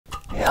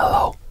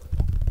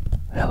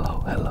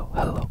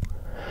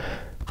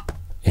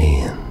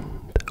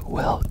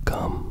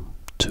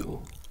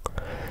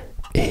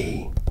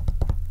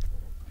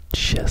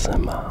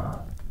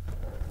ASMR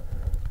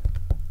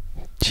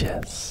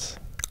chess,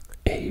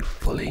 a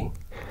fully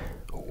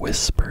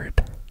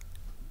whispered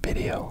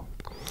video,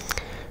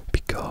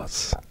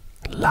 because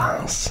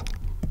Lars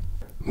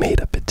made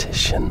a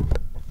petition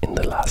in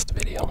the last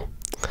video,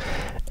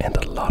 and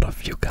a lot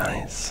of you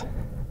guys,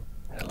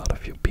 a lot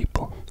of you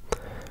people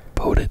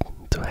voted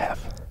to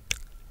have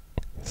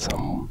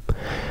some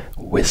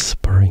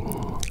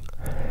whispering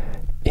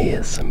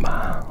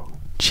ASMR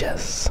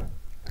chess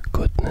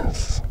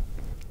goodness,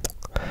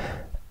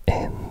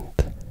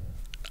 and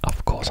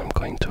of course I'm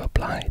going to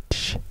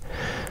oblige,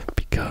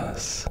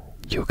 because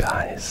you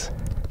guys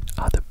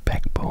are the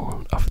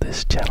backbone of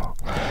this channel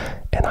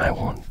and I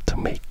want to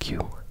make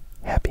you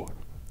happy.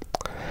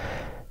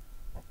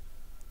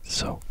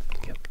 So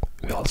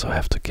we also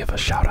have to give a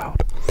shout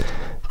out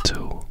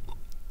to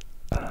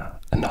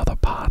another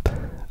part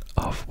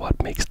of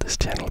what makes this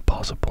channel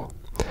possible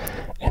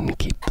and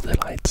keep the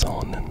lights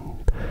on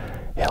and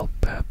help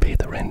pay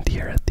the rent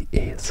here at the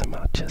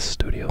ASMR Chess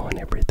Studio and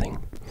everything.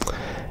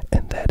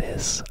 And that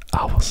is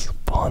our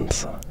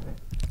sponsor.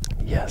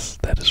 Yes,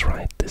 that is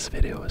right. This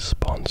video is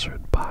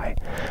sponsored by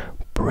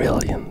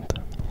Brilliant,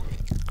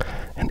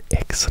 an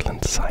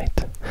excellent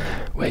site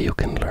where you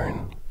can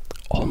learn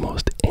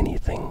almost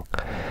anything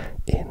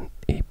in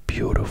a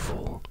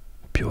beautiful,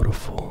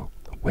 beautiful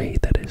way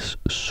that is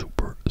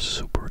super,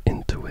 super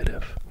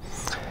intuitive.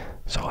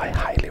 So I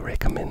highly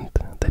recommend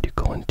that you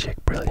go and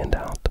check Brilliant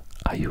out.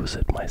 I use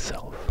it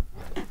myself.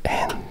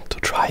 And to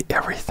try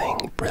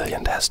everything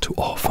Brilliant has to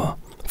offer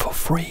for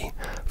free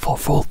for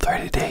full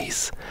 30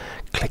 days,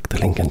 click the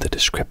link in the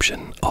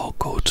description or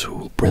go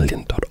to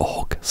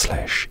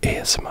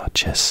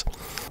brilliant.org/ASMRchess.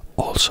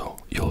 Also,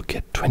 you'll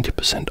get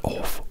 20%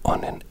 off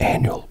on an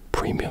annual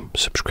premium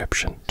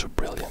subscription to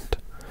Brilliant.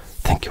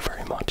 Thank you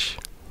very much.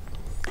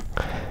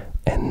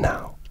 And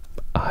now,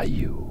 are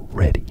you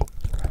ready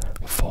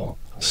for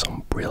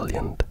some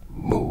brilliant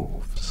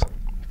moves?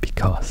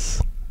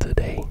 Because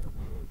today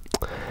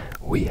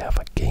we have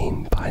a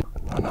game by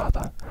none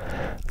other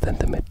than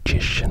the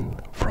magician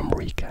from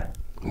Riga,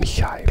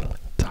 Mikhail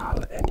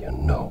Tal. And you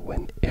know,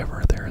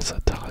 whenever there's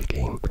a Tal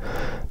game,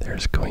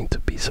 there's going to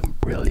be some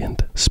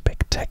brilliant,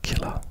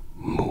 spectacular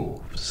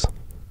moves.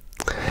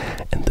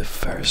 And the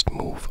first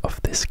move of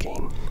this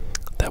game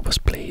that was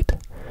played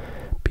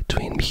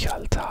between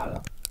Mikhail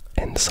Tal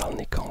and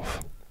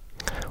Salnikov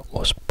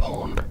was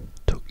pawn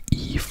to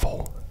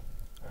e4,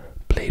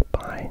 played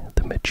by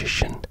the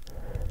magician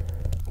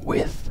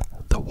with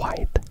the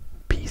white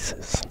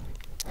pieces.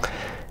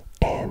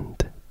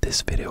 And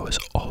this video is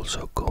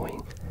also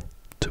going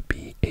to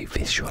be a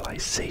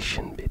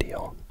visualization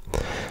video,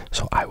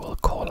 so I will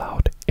call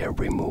out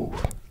every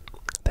move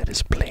that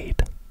is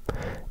played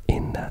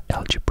in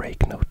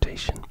algebraic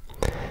notation,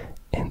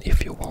 and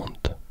if you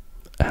want,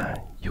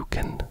 you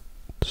can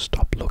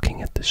stop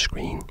looking at the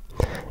screen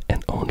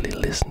and only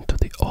listen to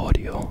the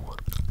audio,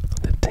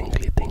 the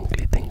tingly,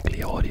 tingly,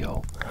 tingly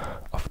audio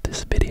of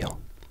this video,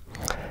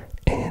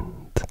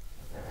 and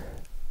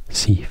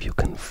see if you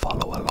can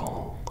follow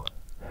along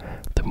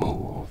the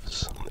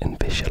moves and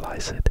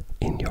visualize it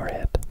in your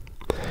head.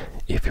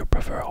 If you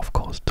prefer, of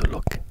course, to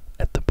look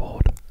at the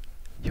board,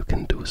 you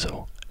can do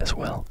so as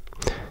well.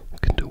 You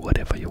can do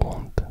whatever you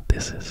want.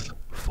 This is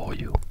for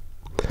you.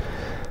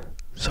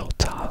 So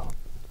Tal,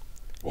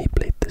 he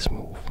played this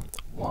move,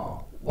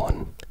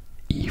 1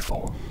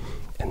 e4,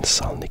 and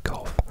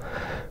Salnikov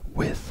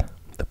with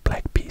the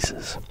black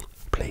pieces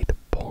played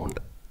pawn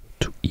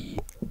to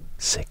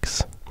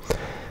e6.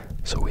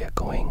 So we are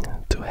going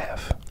to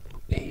have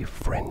a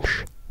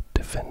French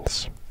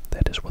defense.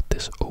 That is what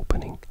this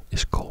opening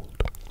is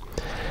called.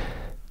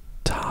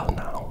 Tal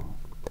now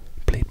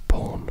played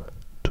pawn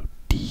to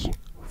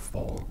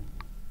d4,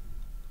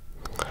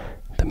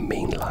 the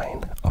main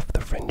line of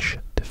the French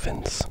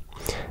defense,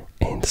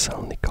 and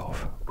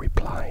Salnikov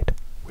replied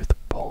with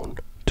pawn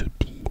to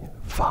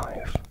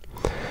d5.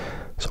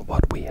 So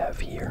what we have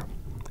here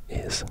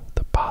is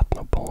the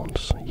partner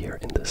pawns here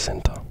in the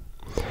center,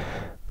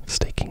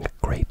 staking a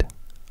great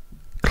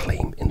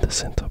claim in the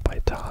center by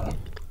Tal,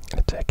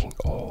 attacking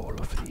all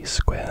of these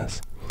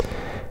squares.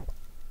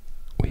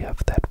 We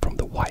have that from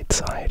the white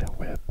side,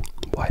 where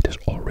white is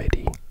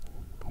already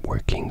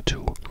working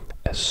to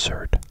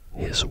assert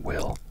his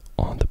will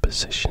on the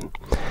position,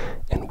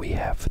 and we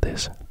have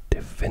this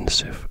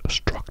defensive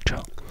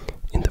structure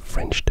in the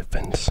French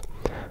defense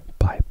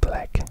by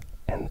black,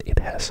 and it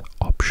has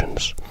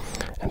options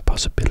and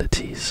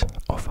possibilities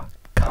of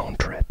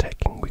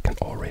counter-attacking. We can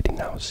already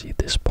now see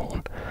this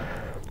pawn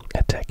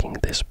attacking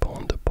this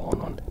pawn, the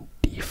pawn on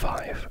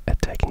d5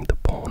 attacking the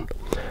pawn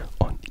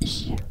on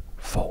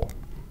e4.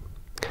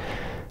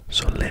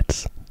 So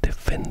let's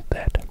defend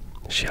that,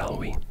 shall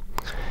we?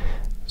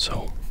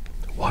 So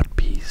what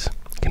piece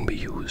can we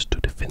use to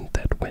defend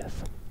that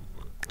with?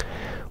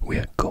 We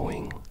are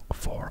going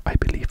for, I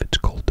believe it's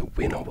called the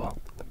win-over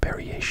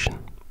variation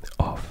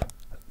of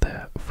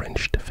the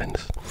French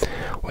defense,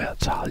 where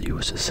Tal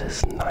uses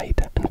his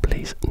knight and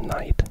plays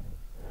knight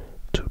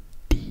to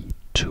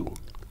d2.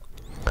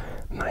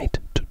 Knight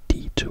to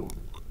d2.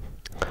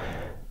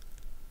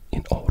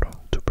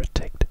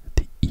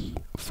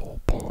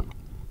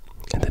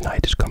 and the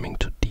knight is coming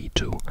to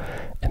d2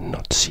 and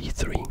not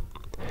c3,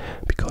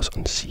 because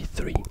on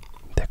c3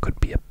 there could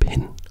be a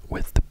pin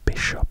with the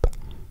bishop.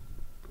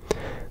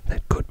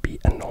 That could be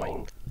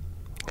annoying.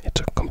 It's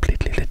a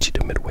completely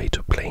legitimate way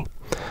to play,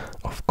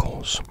 of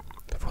course,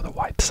 for the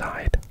white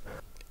side,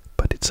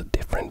 but it's a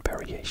different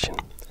variation,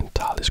 and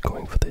Tal is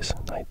going for this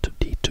knight to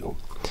d2.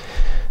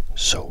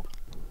 So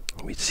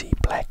we see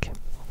black,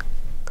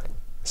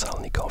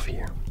 Salnikov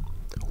here,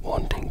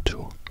 wanting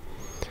to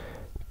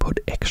put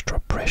extra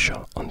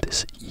pressure on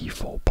this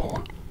e4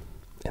 pawn,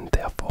 and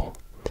therefore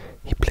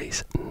he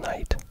plays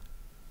knight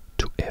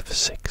to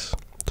f6.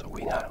 So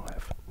we now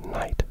have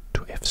knight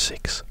to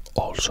f6,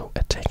 also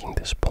attacking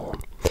this pawn.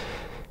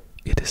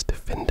 It is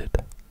defended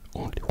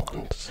only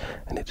once,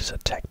 and it is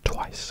attacked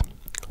twice.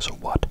 So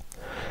what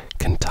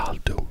can Tal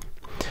do?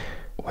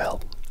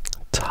 Well,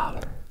 Tal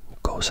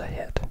goes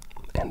ahead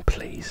and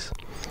plays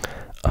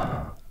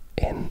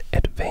an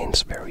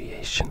advanced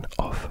variation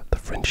of the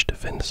French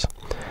defense,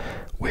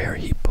 where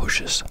he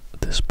pushes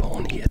this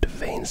pawn, he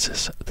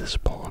advances this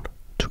pawn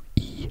to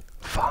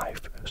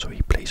e5. So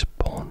he plays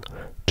pawn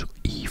to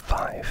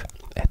e5,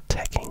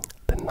 attacking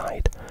the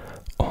knight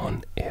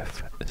on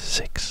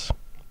f6.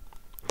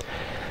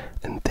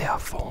 And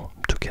therefore,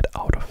 to get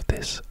out of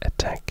this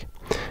attack,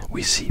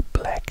 we see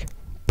black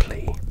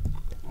play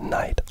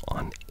knight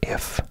on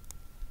f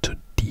to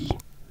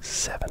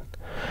d7.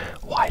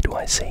 Why do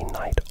I say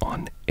knight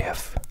on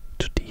f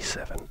to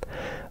d7?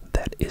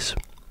 That is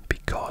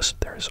because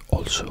there is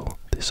also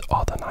this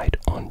other knight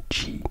on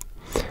g,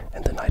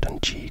 and the knight on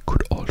g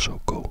could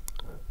also go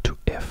to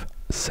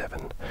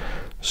f7.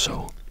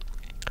 So,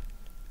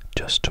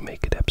 just to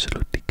make it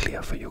absolutely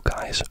clear for you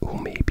guys who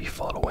may be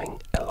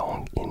following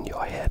along in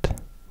your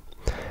head,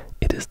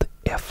 it is the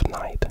f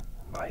knight,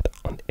 knight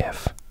on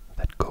f,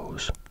 that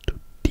goes to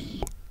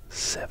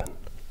d7.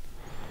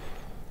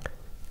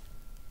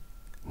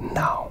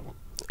 Now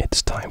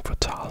it's time for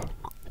Tal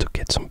to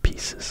get some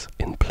pieces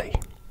in play,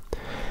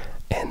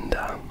 and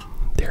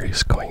there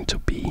is going to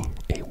be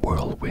a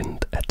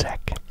whirlwind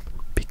attack.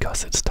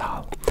 Because it's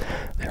Tal,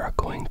 there are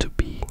going to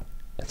be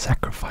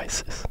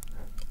sacrifices,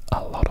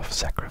 a lot of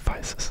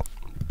sacrifices,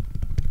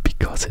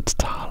 because it's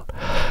Tal.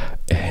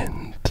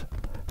 And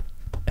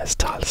as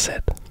Tal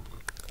said,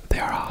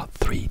 there are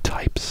 3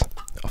 types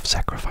of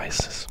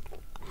sacrifices: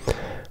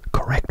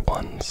 correct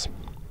ones,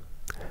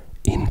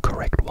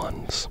 incorrect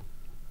ones,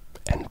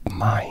 and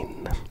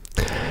mine.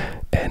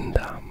 And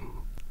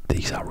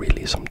these are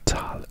really some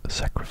Tal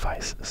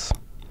sacrifices.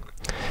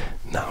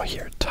 Now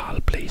here Tal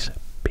plays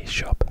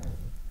bishop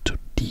to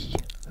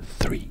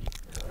d3,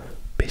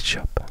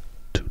 bishop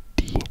to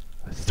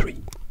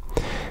d3,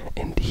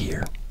 and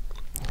here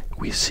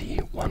we see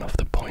one of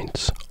the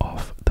points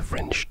of the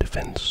French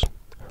defense,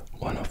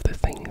 one of the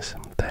things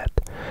that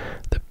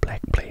the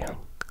black player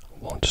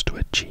wants to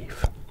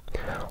achieve.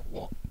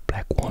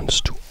 Black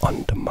wants to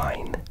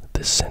undermine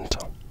the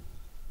center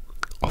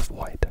of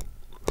white,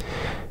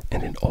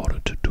 and in order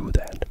to do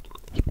that,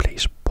 he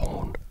plays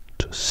pawn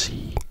to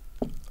c5,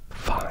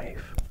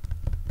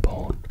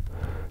 pawn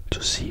to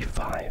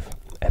c5,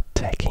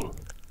 attacking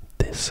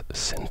this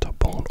center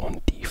pawn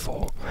on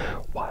d4,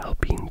 while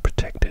being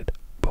protected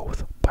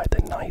both by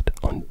the knight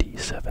on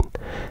d7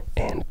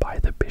 and by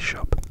the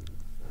bishop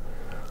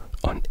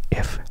on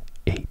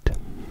f8.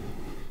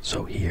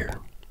 So here,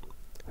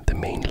 the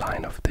main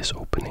line of this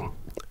opening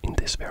in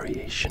this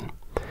variation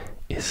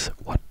is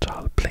what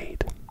Tal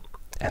played,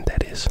 and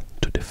that is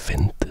to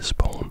defend this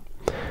pawn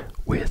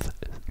with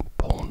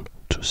pawn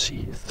to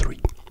c3,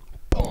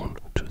 pawn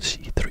to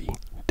c3,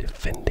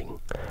 defending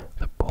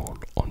the pawn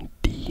on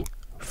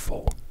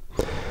d4.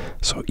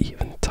 So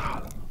even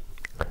Tal,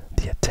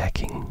 the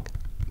attacking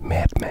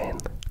madman,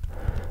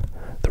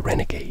 the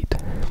renegade,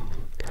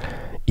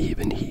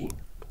 even he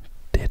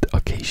did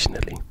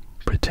occasionally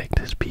protect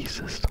his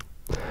pieces.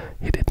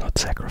 He did not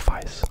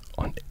sacrifice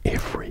on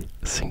every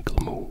single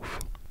move,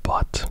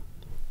 but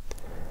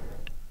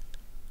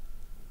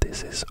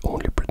this is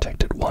only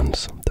protected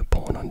once, the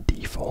pawn on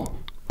d4.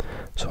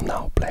 So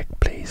now black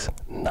plays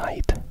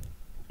knight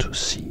to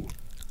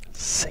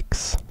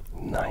c6,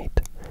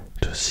 knight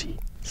to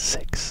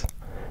c6,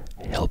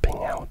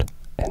 helping out,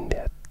 and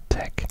the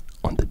attack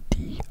on the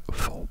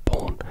d4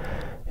 pawn,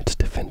 it's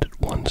defended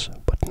once,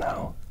 but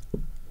now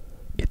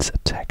it's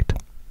attacked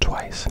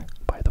twice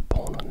by the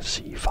pawn on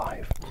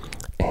c5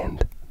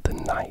 and the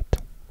knight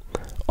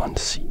on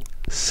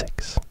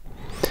c6.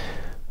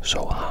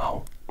 So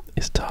how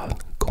is Tal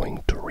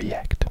going to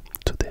react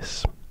to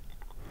this?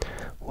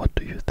 What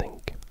do you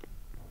think?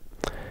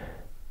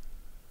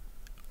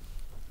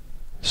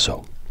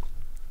 So,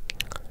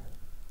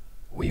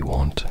 we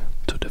want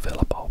to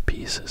develop our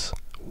pieces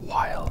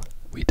while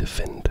we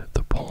defend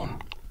the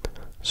pawn.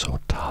 So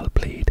Tal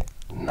played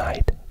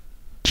knight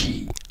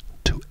g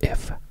to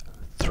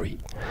f3.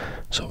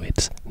 So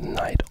it's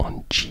knight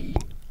on g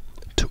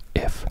to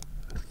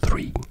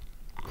f3.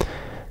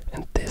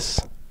 And this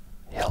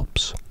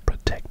helps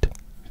protect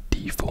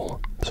d4.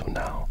 So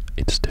now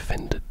it's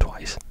defended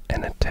twice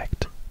and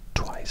attacked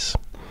twice.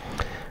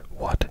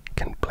 What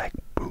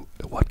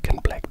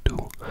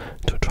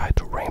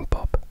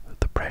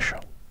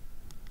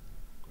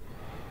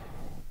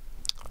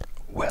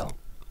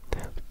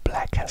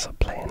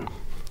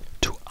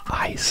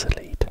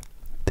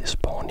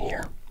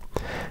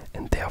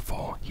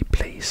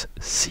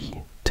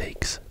c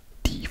takes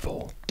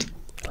d4,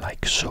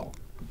 like so.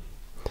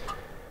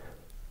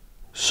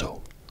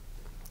 So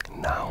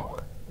now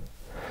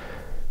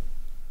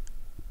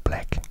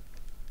black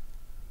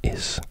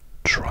is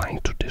trying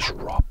to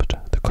disrupt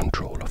the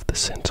control of the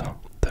center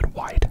that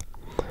white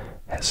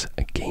has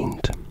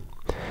gained.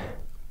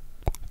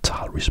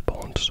 Tal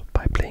responds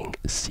by playing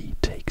c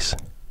takes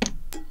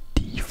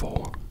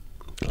d4,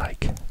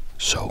 like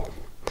so.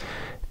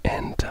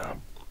 And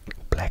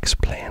black's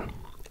plan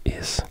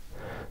is,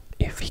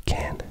 if he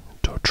can,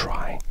 to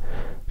try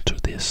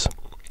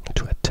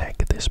to attack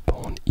this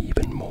pawn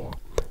even more.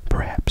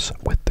 Perhaps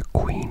with the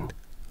queen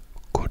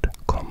could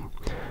come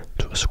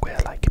to a square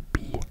like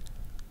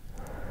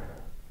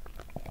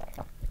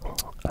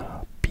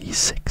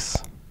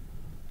b6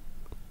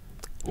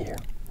 here,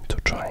 to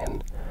try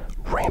and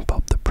ramp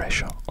up the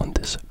pressure on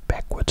this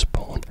backwards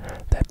pawn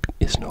that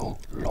is no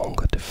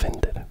longer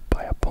defended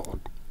by a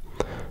pawn.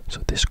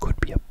 So this could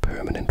be a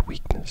permanent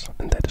weakness,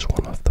 and that is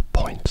one of the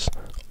points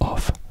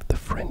of the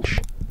French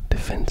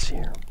defense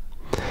here.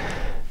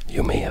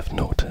 You may have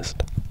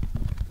noticed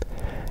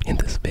in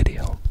this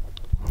video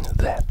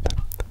that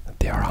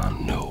there are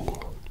no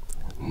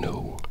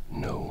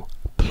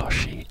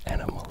plushy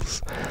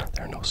animals.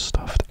 There are no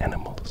stuffed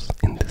animals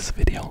in this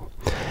video.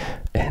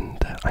 And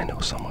I know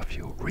some of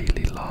you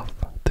really love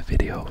the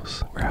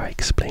videos where I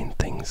explain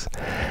things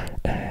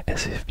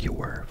as if you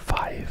were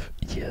 5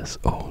 years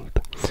old.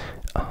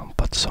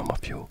 But some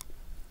of you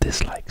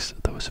dislikes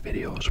those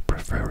videos,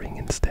 preferring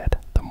instead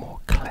the more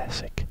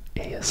classic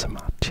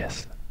ASMR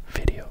chess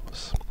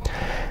videos.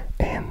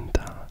 And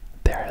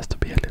there has to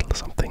be a little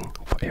something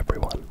for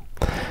everyone.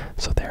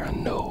 So there are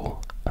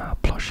no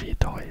plushy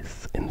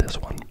toys in this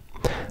one.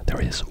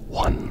 There is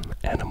one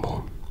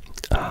animal,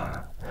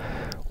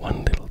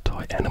 one little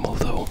toy animal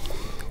though.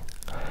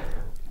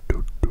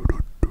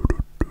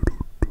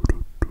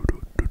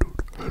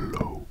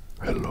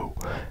 Hello,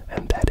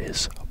 and that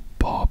is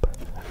Bob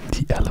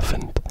the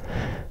elephant,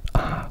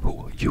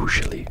 who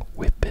usually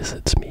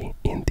visits me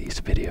in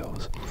these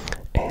videos.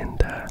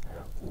 And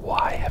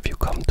why have you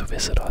come to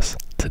visit us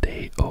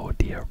today, oh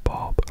dear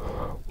Bob?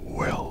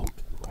 Well,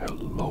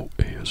 hello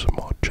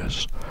ASMR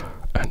Chess,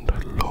 and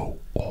hello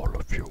all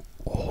of you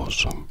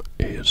awesome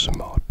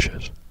ASMR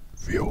Chess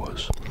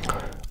viewers.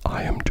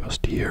 I am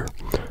just here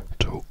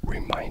to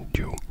remind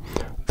you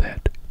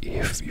that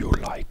if you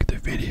like the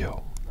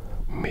video,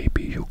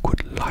 maybe you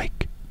could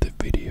like the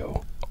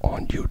video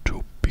on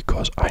YouTube,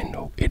 because I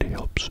know it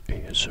helps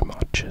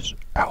ASMR Chess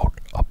out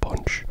a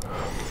bunch.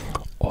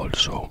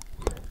 Also,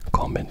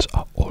 comments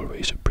are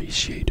always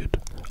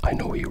appreciated. I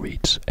know he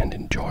reads and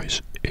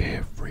enjoys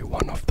every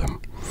one of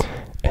them.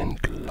 And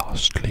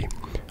lastly,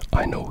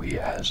 I know he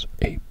has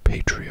a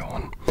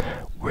Patreon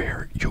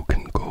where you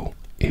can go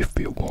if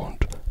you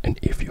want, and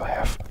if you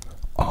have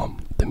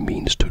the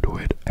means to do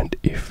it, and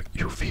if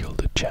you feel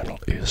the channel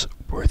is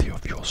worthy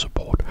of your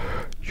support,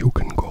 you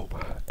can go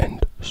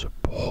and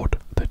support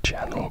the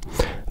channel.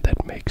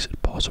 That makes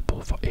it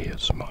possible for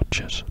ASMR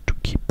Chess to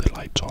keep the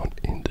lights on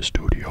in the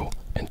studio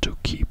and to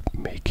keep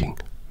making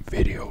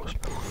videos.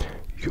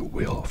 You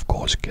will of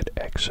course get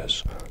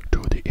access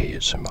to the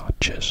ASMR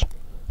Chess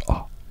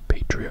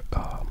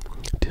Patreon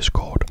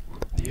Discord,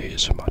 the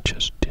ASMR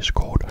Chess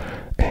Discord,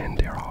 and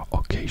there are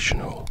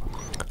occasional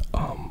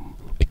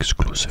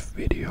exclusive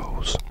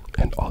videos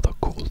and other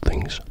cool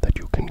things that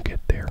you can get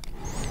there.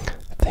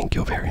 Thank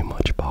you very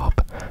much, Bob,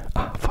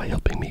 for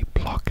helping me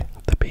plug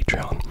the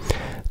Patreon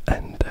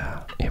and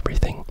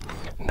everything.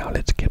 Now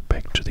let's get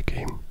back to the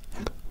game.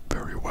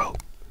 Very well.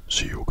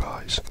 See you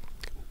guys.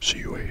 See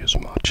you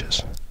ASMR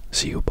Chess.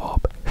 See you,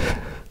 Bob.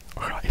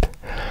 Alright.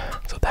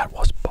 So that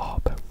was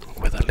Bob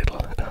with a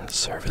little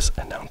service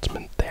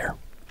announcement there.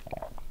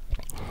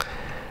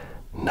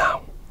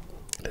 Now,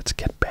 let's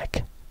get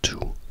back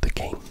to the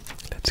game.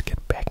 Let's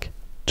get back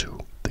to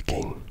the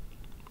game.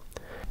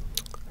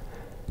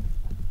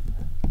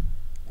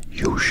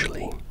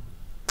 Usually,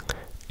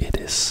 it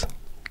is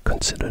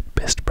considered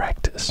best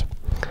practice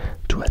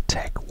to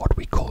attack what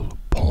we call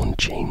pawn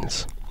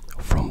chains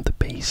from the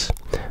base.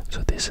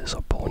 So this is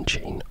a pawn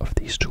chain of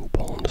these two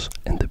pawns,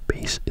 and the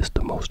base is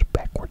the most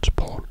backwards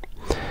pawn.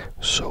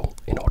 So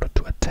in order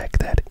to attack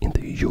that in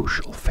the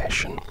usual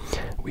fashion,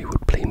 we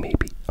would play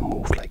maybe a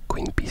move like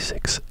queen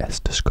b6 as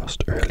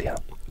discussed earlier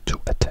to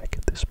attack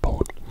this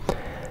pawn.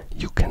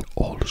 You can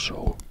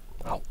also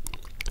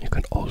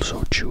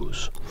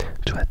choose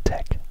to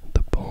attack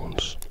the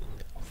pawns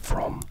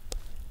from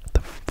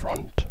the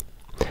front,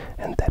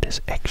 and that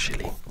is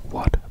actually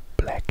what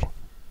black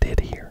did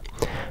here.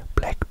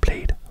 Black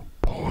played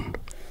pawn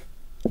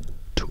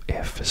to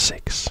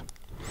f6,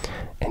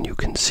 and you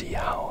can see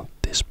how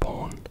this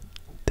pawn,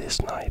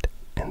 this knight,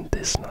 and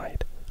this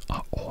knight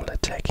are all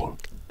attacking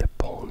the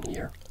pawn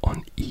here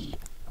on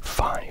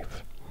e5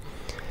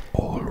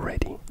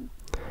 already.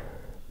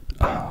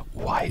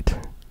 White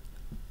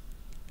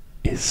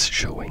is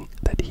showing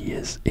that he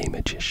is a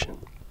magician,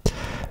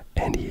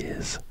 and he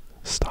is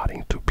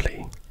starting to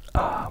play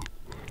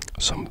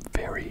some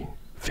very,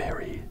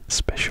 very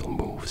special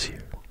moves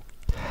here.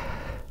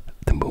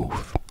 The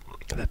move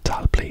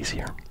plays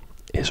here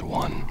is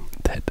one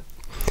that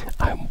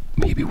I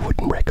maybe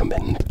wouldn't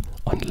recommend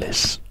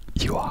unless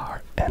you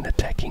are an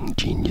attacking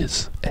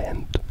genius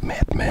and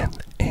madman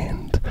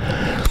and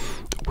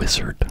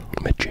wizard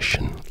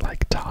magician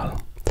like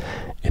Tal.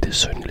 It is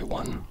certainly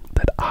one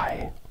that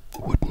I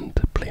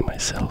wouldn't play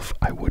myself.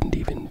 I wouldn't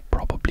even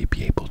probably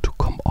be able to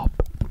come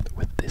up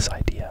with this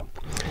idea.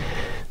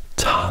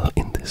 Tal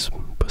in this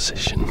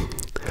position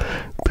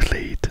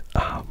played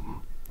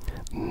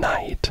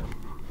knight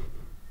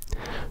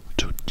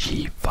to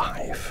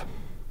g5.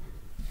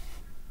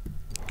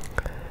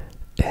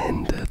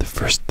 And the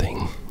first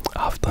thing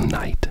after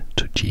knight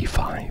to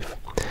g5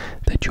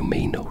 that you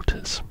may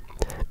notice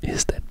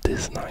is that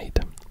this knight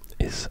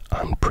is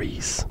en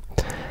prise,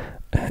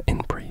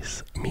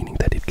 meaning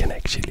that it can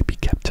actually be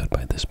captured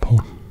by this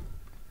pawn.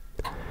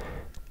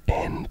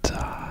 And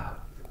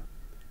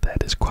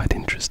that is quite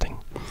interesting.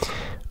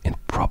 And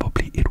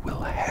probably it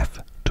will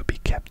have to be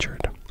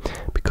captured,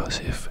 because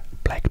if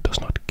black does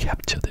not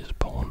capture this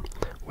pawn,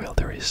 well,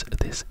 there is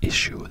this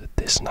issue that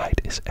this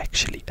knight is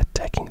actually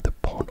attacking the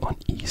pawn on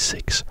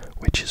e6,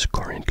 which is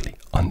currently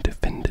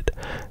undefended,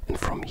 and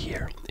from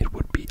here it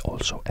would be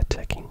also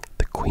attacking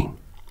the queen.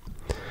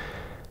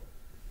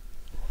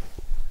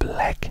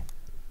 Black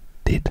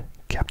did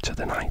capture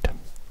the knight.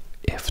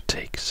 F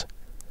takes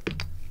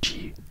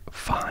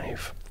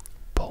g5,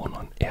 pawn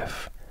on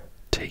f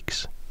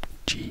takes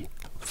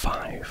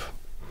g5.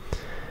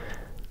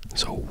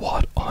 So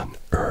what on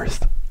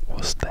earth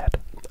was that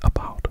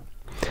about?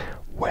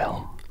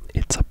 Well,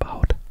 it's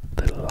about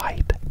the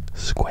light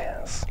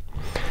squares.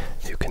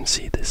 You can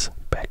see this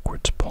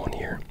backwards pawn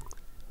here.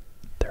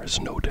 There's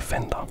no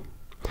defender.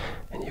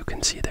 And you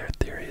can see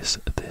there is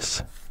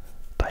this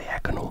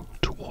diagonal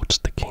towards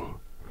the king.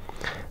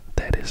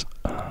 That is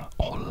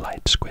all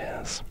light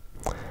squares.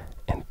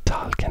 And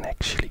Tal can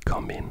actually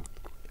come in,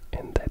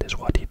 and that is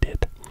what he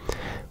did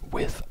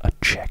with a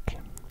check.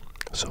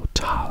 So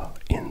Tal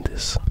in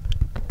this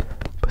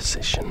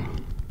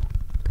position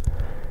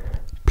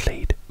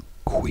played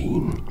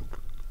queen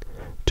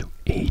to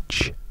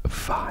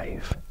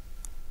h5,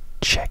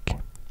 check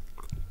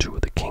to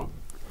the king.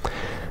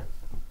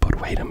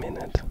 But wait a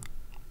minute,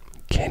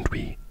 can't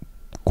we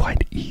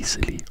quite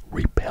easily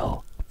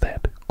repel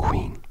that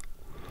queen?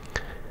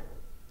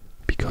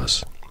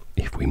 Because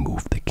if we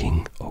move the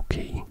king,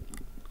 okay,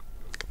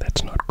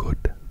 that's not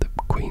good. The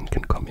queen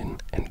can come in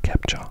and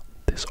capture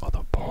this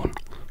other pawn.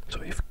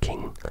 So if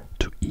king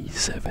to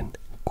e7,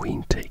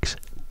 queen takes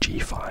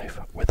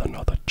g5 with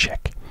another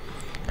check.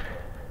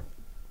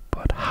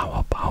 But how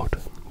about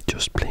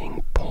just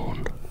playing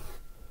pawn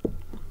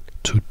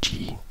to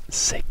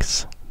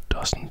g6?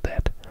 Doesn't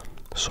that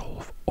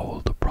solve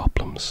all the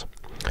problems?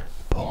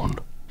 Pawn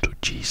to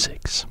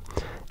g6,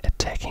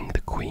 attacking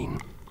the queen.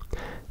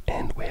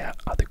 And where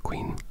are the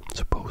queen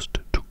supposed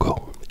to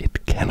go?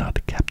 It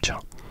cannot capture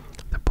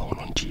the pawn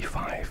on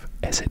g5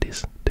 as it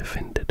is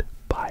defended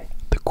by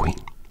the queen.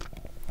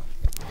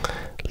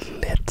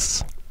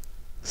 Let's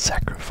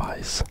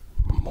sacrifice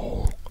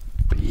more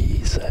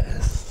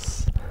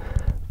pieces.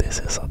 This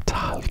is a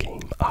Tal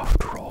game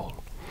after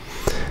all.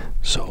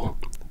 So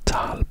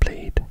Tal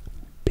played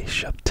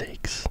bishop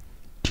takes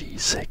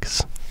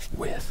g6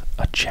 with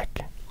a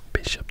check.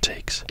 Bishop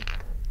takes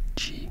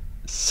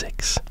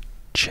g6,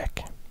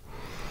 check.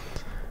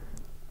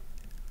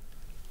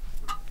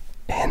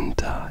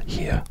 And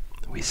here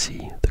we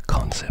see the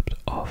concept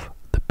of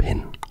the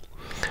pin.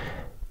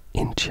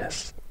 In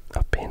chess,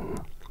 a pin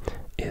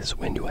is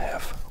when you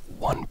have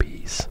one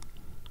piece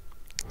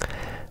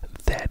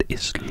that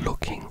is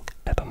looking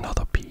at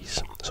another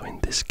piece. So in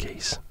this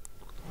case,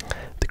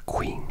 the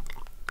queen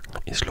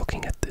is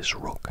looking at this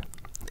rook,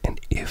 and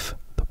if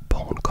the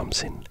pawn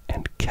comes in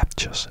and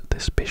captures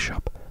this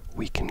bishop,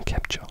 we can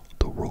capture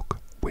the rook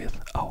with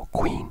our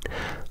queen.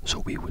 So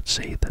we would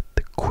say that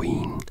the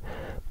queen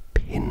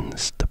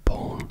pins the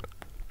pawn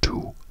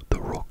to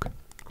the rook.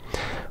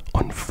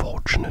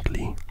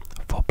 Unfortunately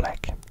for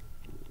black,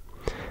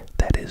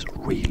 that is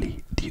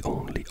really the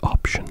only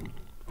option,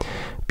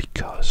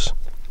 because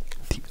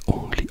the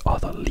only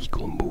other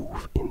legal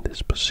move in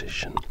this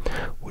position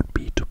would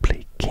be to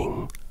play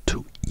king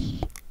to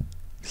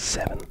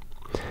e7,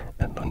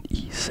 and on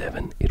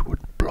e7 it would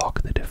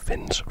block the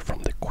defense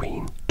from the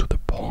queen to the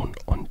pawn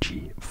on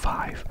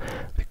g5.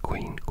 The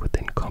queen could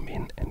then come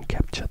in and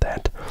capture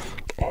that,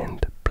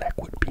 and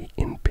black would be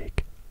in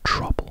big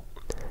trouble.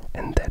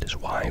 And that is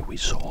why we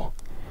saw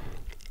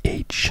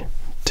h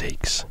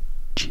takes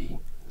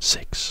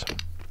g6.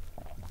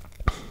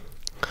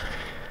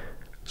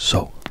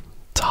 So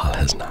Tal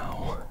has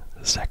now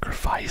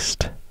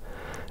sacrificed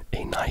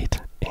a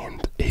knight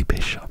and a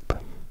bishop,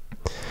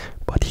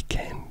 but he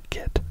can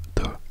get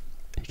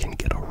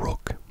a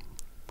rook,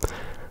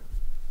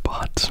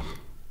 but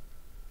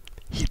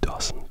he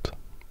doesn't.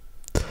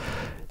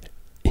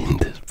 In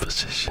this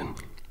position,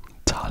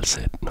 Tal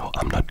said, no,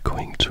 I'm not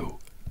going to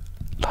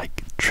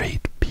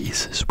trade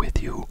pieces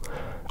with you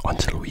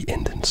until we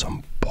end in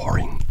some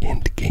boring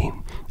end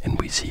game and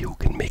we see who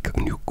can make a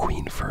new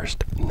queen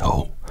first.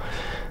 No,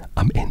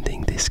 I'm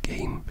ending this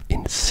game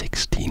in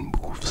 16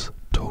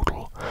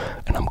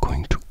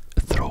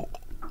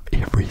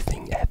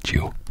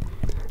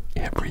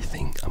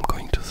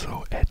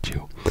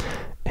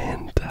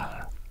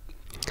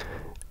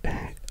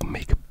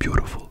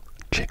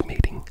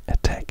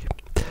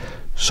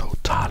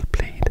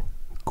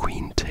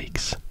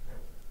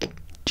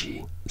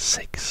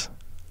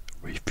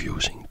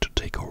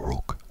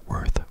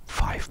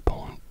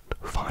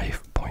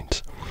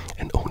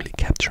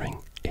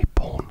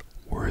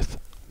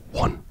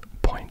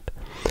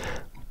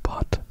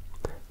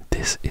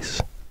 this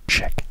is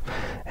check,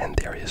 and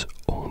there is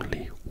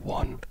only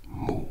one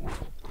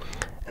move,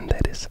 and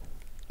that is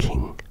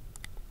king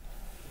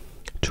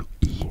to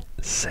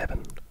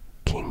e7.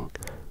 King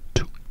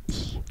to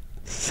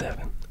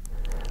e7.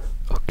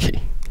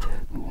 Okay,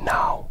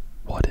 now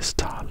what is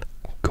Tal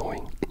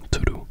going to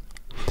do?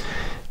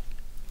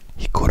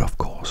 He could, of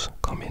course,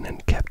 come in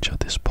and capture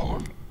this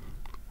pawn,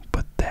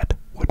 but that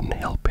wouldn't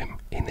help him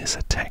in his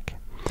attack.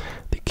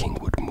 The king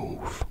would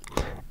move,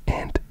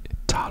 and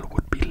Tal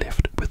would be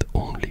left with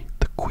only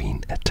the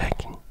queen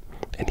attacking,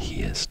 and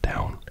he is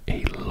down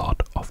a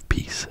lot of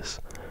pieces,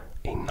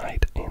 a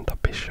knight and a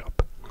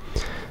bishop.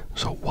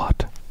 So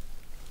what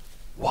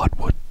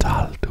would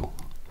Tal do?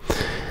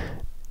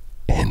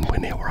 And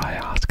whenever I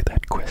ask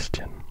that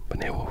question,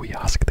 whenever we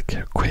ask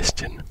the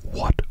question,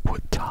 what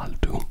would Tal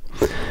do?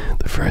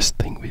 The first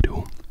thing we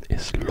do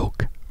is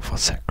look for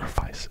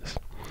sacrifices,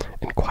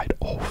 and quite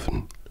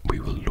often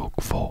we will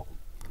look for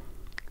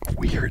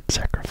weird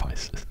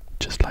sacrifices,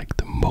 just like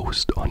the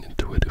most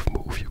unintuitive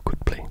move you could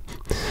play.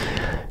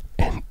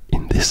 And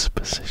in this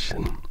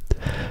position,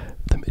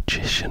 the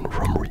magician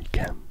from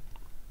Riga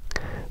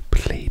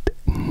played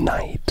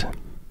knight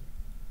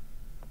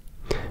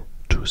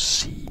to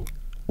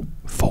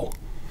c4,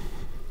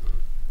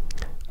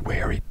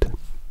 where it,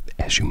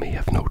 as you may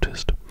have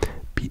noticed,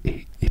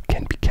 it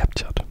can be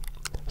captured.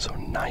 So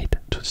knight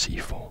to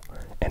c4,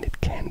 and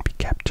it can be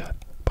captured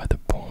by the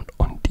pawn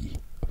on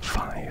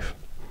d5.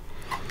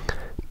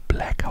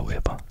 Black,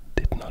 however,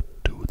 did not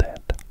do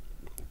that.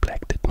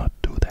 Black did not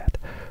do that.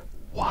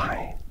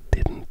 Why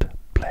didn't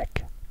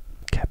black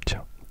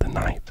capture the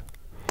knight?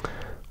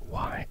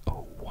 Why,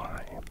 oh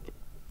why?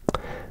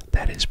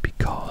 That is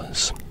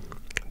because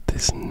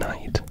this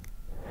knight,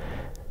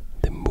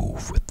 the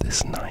move with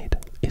this knight,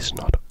 is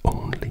not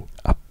only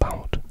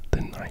about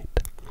the knight,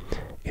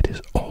 it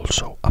is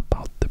also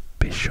about the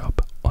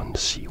bishop on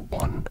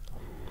c1.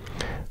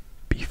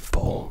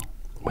 Before,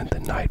 when the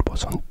knight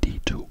was on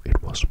d2,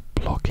 it was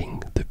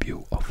blocking the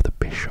view of the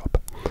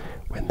bishop.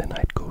 When the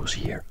knight goes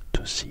here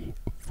to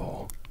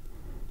c4,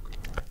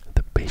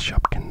 the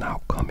bishop can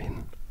now come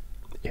in,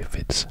 if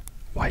it's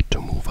white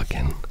to move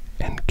again,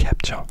 and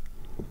capture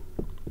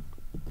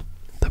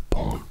the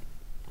pawn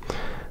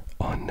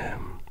on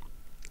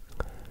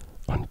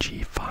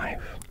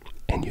g5.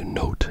 And you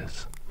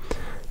notice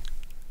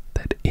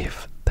that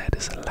if that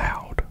is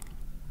allowed,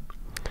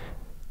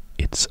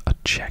 it's a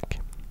check.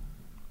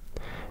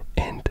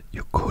 And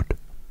you could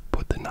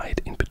put the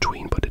knight in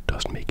between, but it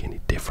doesn't make any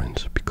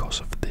difference because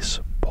of this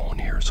pawn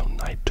here. So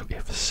knight to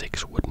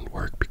f6 wouldn't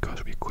work,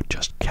 because we could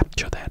just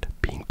capture that,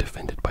 being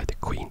defended by the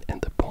queen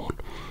and the pawn.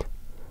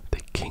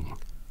 The king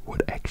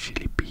would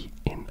actually be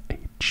in a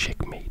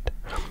checkmate.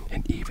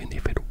 And even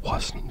if it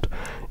wasn't,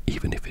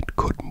 even if it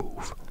could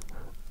move,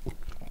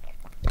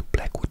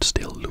 black would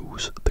still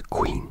lose the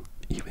queen.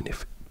 Even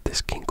if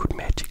this king could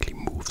magically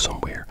move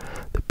somewhere,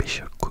 the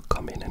bishop could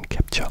come in and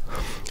capture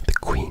the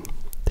queen.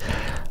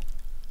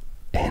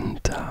 And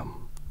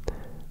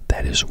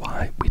that is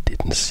why we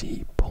didn't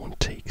see pawn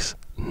takes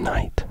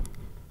knight,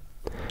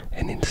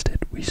 and instead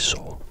we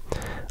saw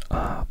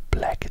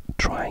black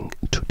trying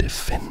to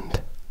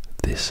defend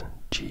this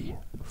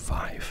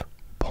g5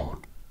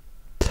 pawn.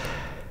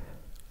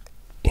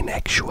 In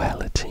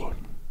actuality,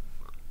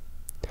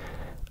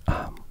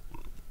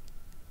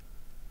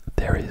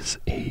 there is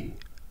a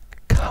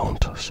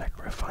counter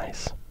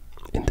sacrifice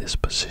in this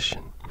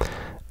position,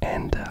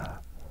 and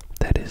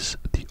that is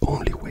the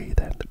only way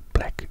that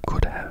black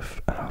could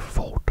have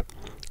fought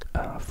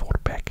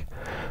back.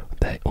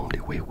 The only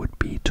way would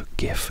be to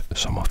give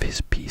some of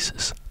his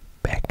pieces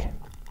back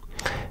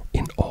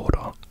in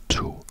order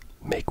to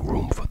make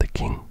room for the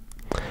king,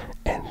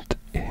 and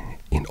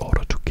in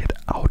order to get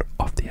out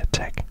of the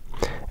attack.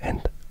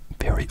 And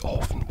very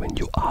often when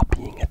you are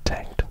being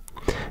attacked,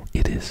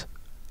 it is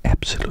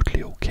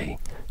absolutely okay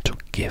to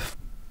give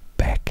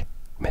back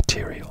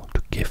material,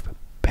 to give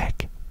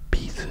back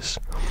pieces,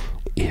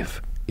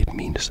 if it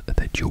means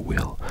that you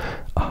will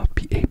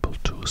be able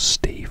to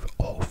stave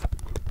off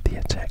the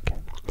attack.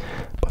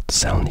 But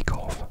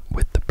Salnikov,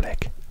 with the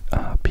black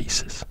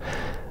pieces,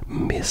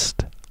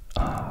 missed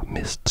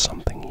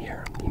something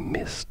here. He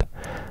missed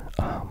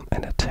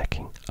an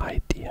attacking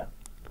idea.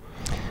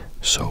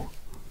 So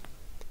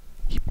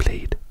he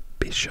played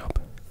bishop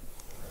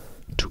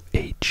to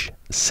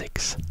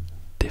h6,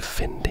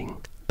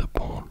 defending the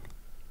pawn.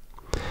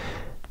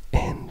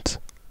 And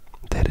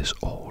that is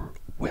all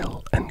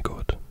well and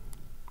good.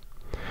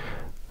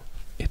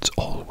 It's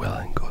all well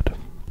and good.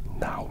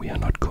 Now we are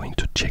not going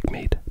to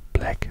checkmate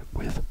black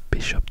with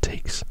bishop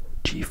takes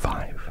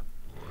g5.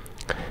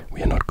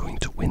 We are not going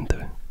to win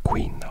the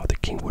queen. Now the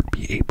king would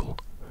be able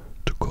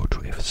to go to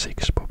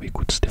f6, but we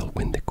could still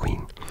win the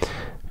queen.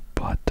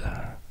 But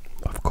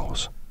of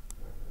course,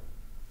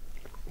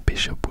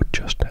 bishop would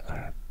just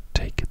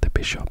take the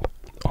bishop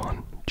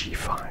on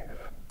g5.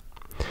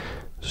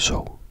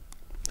 So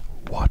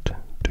what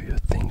do you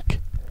think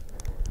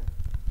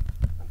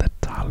that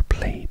Tal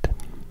played?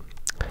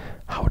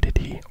 How did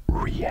he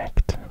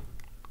react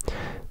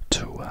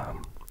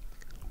to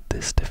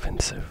this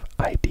defensive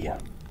idea?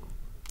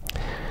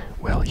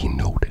 Well, he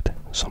noted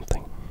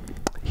something.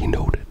 He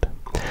noted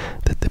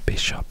that the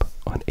bishop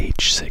on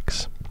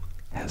h6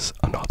 has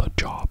another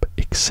job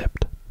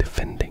except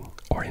defending,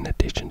 or in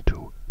addition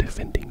to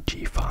defending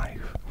g5.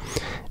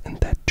 And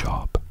that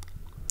job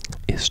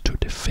is to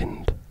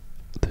defend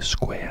the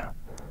square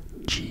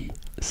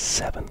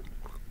g7.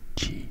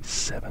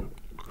 g7.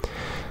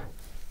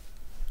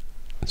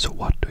 So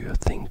what do you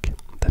think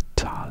that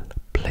Tal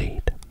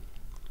played?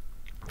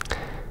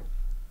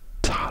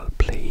 Tal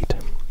played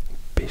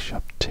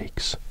bishop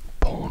takes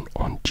pawn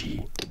on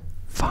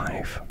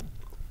g5.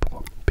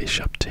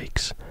 Bishop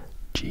takes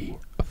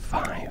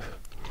g5.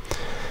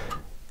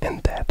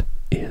 And that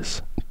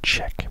is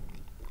check.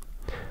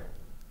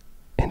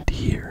 And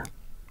here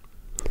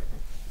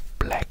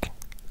black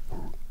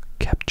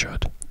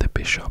captured the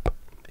bishop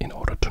in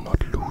order to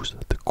not lose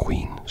the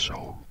queen,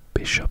 so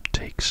bishop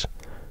takes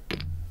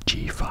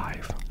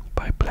g5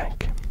 by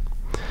black.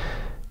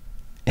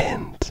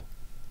 And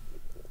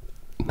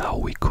now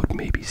we could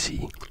maybe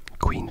see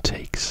queen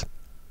takes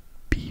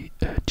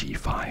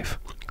g5,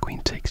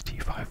 queen takes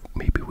g5.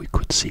 Maybe we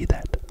could see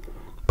that,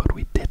 but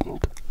we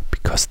didn't,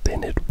 because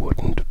then it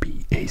wouldn't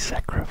be a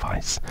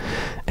sacrifice.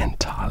 And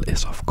Tal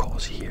is of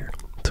course here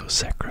to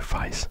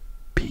sacrifice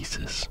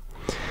pieces.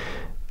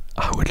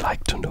 I would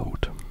like to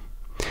note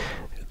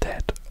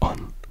that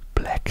on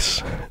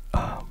black's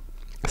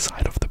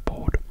side of the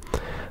board,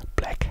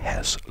 black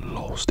has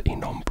lost a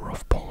number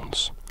of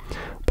pawns,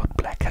 but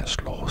black has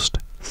lost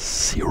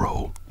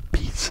 0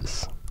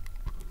 pieces.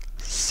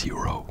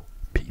 0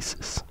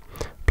 pieces.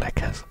 Black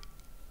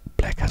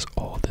has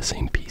all the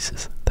same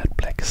pieces that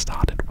black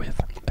started with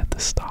at the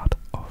start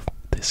of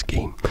this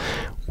game,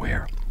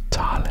 where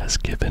Tal has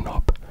given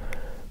up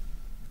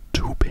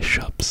 2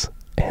 bishops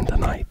and a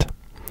knight,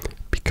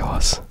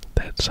 because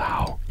that's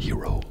how he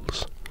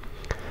rolls.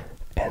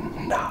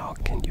 And now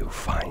can you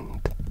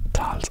find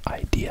Tal's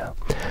idea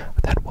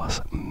that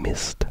was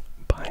missed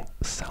by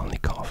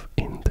Salnikov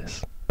in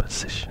this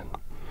position?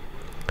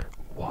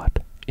 What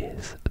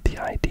is the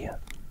idea?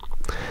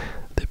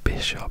 The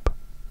bishop,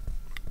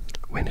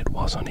 when it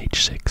was on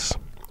h6,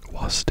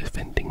 was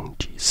defending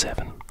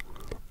g7.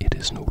 It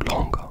is no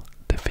longer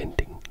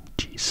defending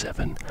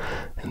g7,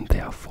 and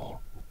therefore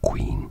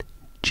queen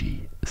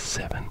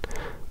g7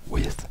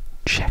 with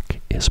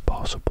check is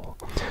possible.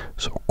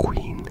 So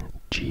queen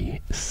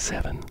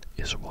g7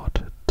 is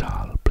what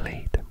Tal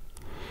played.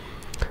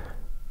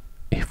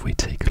 If we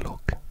take a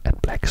look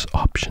at black's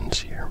options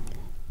here,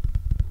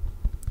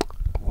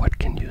 what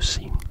can you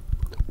see?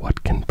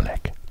 What can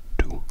black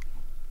do?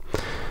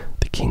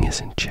 The king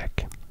is in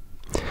check,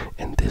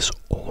 and this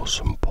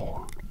awesome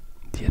pawn,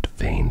 the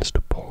advanced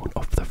pawn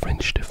of the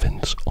French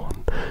defense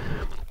on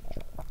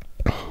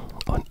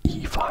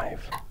e5,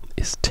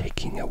 is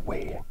taking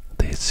away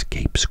the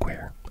escape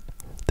square.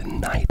 The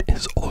knight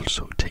is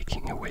also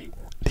taking away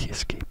the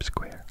escape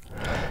square,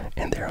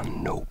 and there are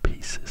no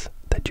pieces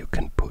that you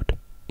can put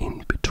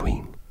in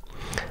between.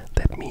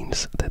 That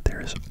means that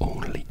there is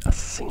only a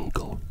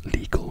single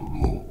legal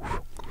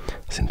move,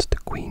 since the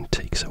queen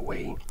takes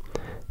away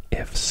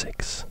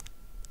f6,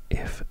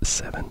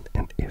 f7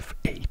 and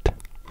f8.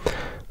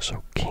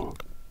 So king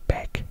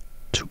back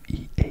to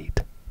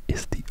e8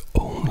 is the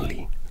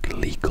only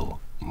legal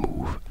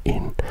move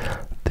in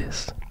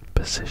this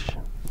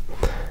position.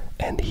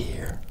 And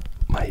here,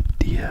 my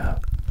dear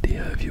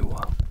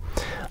viewer,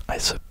 I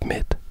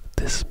submit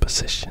this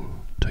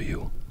position to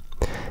you.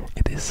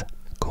 It is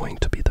going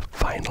to be the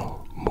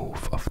final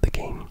move of the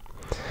game,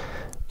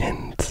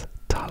 and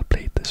Tal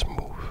played this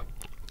move.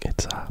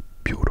 It's a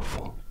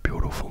beautiful,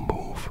 beautiful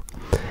move,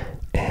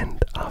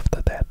 and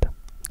after that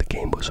the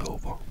game was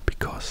over,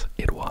 because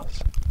it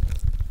was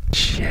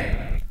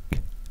checkmate.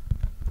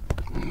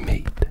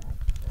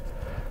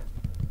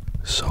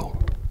 So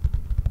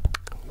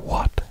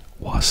what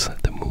was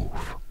the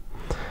move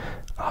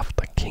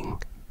after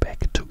king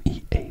back to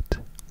e8?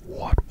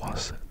 What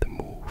was the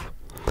move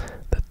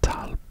that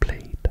Tal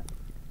played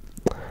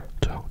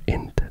to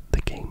end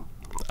the game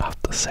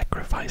after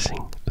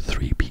sacrificing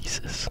 3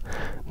 pieces,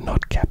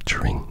 not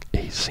capturing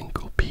a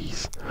single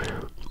piece?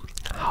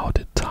 How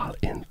did Tal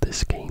end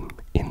this game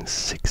in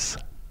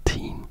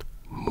 16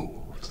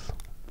 moves?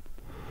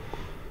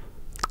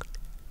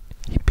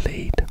 He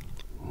played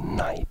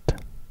knight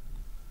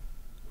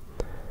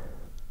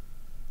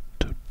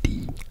to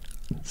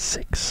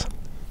d6,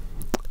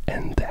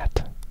 and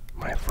that,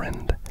 my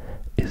friend,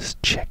 is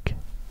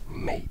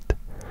checkmate.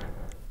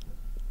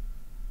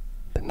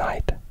 The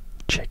knight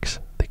checks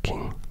the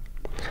king,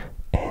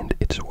 and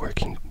it's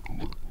working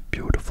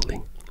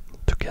beautifully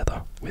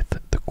together with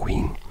the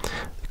queen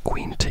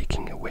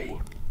taking away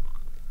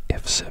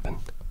f7,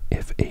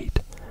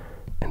 f8,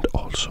 and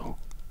also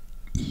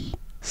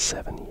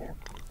e7 here.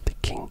 The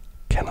king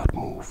cannot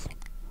move.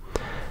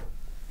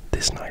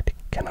 This knight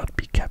cannot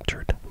be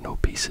captured. No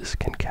pieces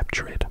can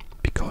capture it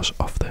because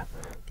of the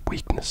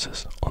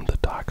weaknesses on the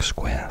dark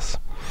squares.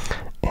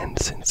 And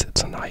since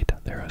it's a knight,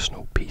 there is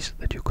no piece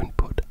that you can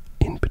put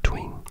in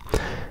between.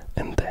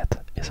 And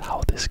that is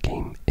how this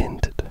game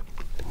ended.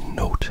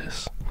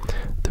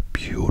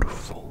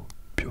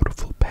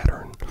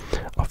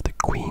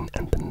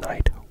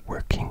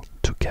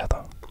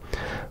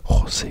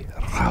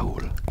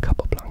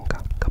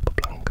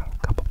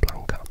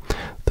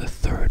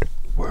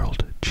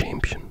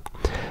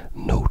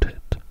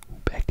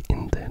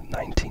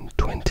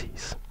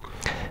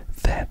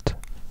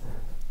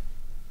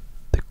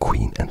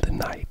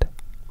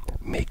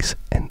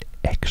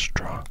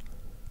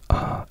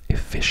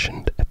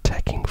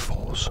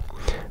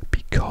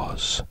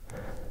 because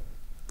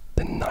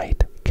the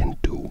knight can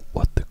do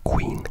what the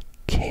queen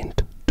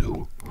can't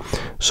do.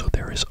 So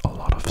there is a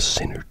lot of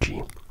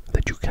synergy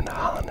that you can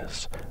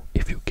harness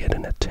if you get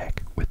an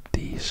attack with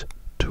these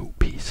two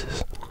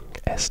pieces,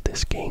 as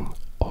this game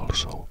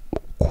also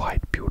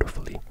quite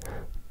beautifully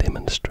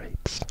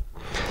demonstrates.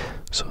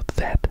 So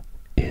that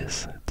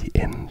is the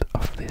end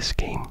of this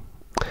game.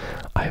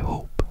 I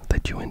hope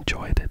that you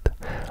enjoyed it.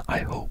 I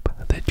hope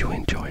that you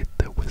enjoyed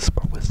the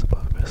whisper, whisper,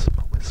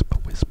 whisper, whisper,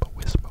 whisper,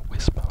 whisper,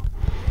 whisper.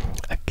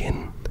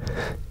 Again,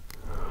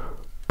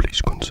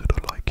 please consider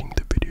liking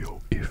the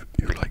video if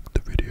you like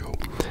the video.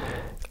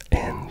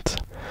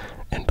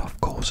 And of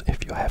course,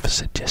 if you have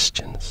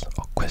suggestions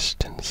or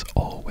questions,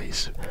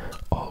 always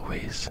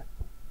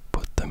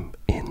put them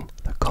in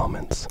the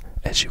comments.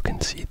 As you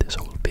can see, this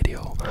whole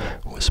video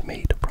was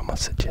made from a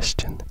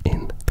suggestion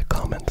in the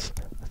comments.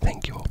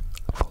 Thank you,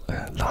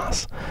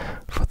 Lars,